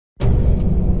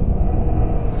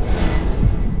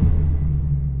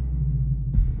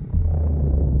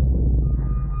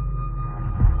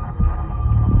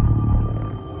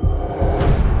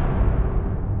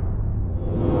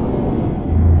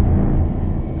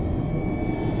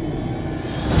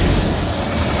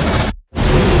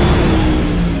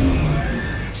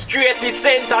it's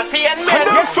entertainment. You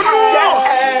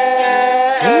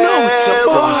know it's a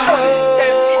boy.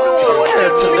 It's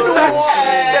to the nuts.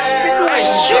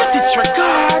 Shit, it's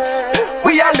regards.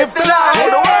 We are live the life.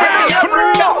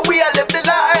 We are live the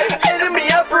life. Enemy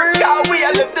a break. We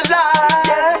are live the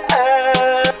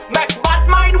life. Make bad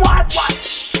mind watch.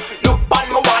 Look on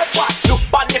my watch. Look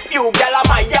on the few girl on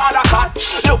my yard a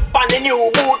catch. Look on the new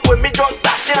boot when me just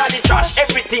dashing on the trash.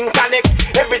 Everything connect,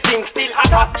 everything still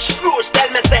attached. Roach tell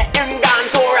me say him gone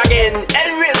tour again.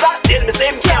 L.Razor tell me say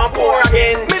him can't pour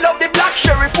again. Me love the black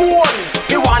sheriff one.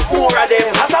 Me want more of them.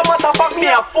 As a matter of fact, me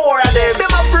have 4 of them.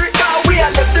 Them a break out, we a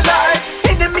live the life.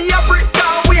 Enemy a break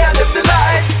out, we a live the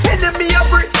life. Enemy a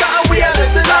break out, we a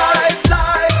live the life.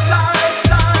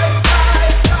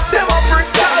 Them a break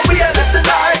out, we a live the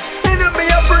life. Enemy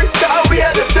a break out, we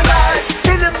a live the life.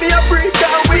 Enemy a break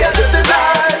out, we a live the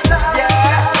life.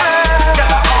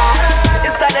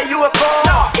 Is that a UFO?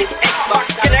 No, it's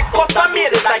Xbox Connect. Custom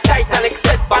made it like Titanic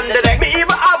set on the deck. Me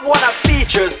even have one of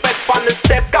features, pet on the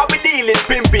step. Cause we dealing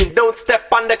pimping, don't step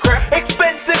on the crap.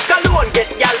 Expensive cologne, get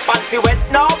gal panty wet.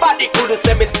 Nobody could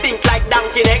say me stink like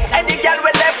donkey neck. Any gal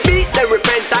will left me, they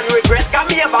repent and regret. Cause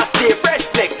me ever stay fresh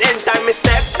flex, anytime me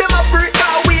step. Them a break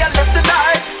out, we a live the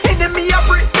life. Enemy a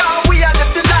break out, we a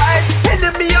live the life.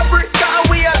 Enemy a break out,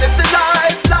 we a live the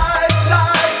life.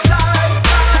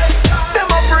 Them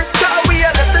a break out, we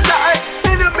a live the life.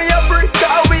 Enemy a break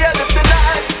out, we a live the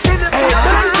life. Enemy a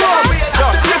break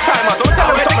out, we a live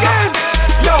the life.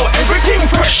 Yo, everything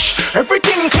fresh,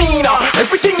 everything cleaner,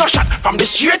 everything a shot from the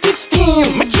straight it's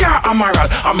steam. My gear amaral,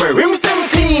 and my rims them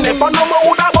clean. If I know my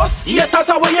old bus, haters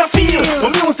how you feel. My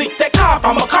music take off,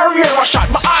 and my career a shot.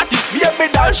 My artist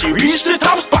baby doll, she reach the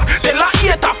top spot. Tell her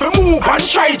hater fi move and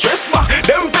try dress back.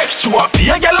 Them vex you up, be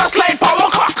a girl a slide for my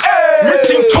cock. Me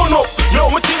think turn up, yo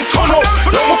me think turn up.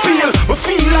 Yo me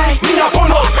feel like me a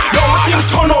burn up. Yo me think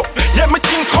turn up, yeah me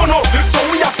think turn up. So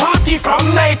we a party from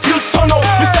night till sun up.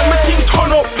 Me say me think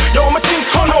turn up, yo me think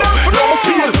turn up. Yo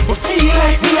me feel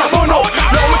like me a burn up.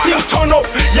 Yo me think turn up,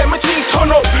 yeah me think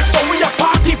turn up. So we a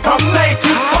party from night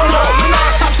till sun up. Me nah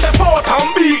stop step out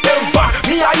and beat them back.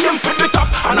 Me I aim for the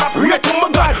top and I pray to my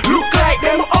God. Look like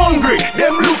them hungry,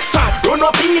 them look sad. Run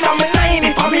up in on me line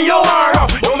if I'm your war.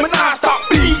 Yo me nah stop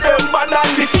beat them bad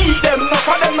and defeat them. Enough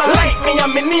of them not like me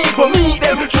and me need to meet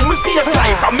them. Through me stay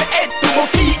fly from me head to my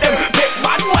feet them. Make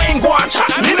bad wine go and chat,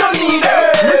 me no need them.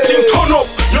 Me think turn up,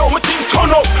 yo me think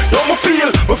turn up. Yo me feel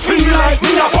like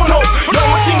me a burn up. Yo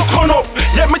me think turn up,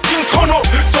 yeah me think turn up.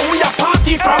 So we a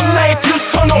party from night till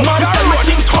sun up. Me say me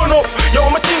think turn up, yo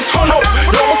me think turn up.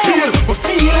 Yo me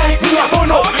feel like me a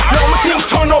burn up. Yo me think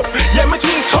turn up, yeah me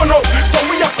think turn up. So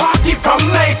we a party from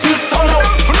night till sun up.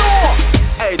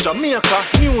 Hey Jamaica,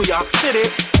 New York City,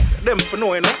 them for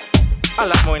knowing it. I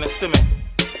like more in the see me.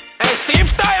 Hey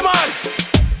Steve Timers,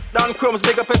 Don Cromz,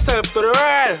 big up yourself to the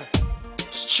world.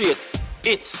 Straight,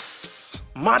 it's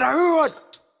Mavado Road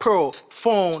Pro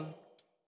Phone.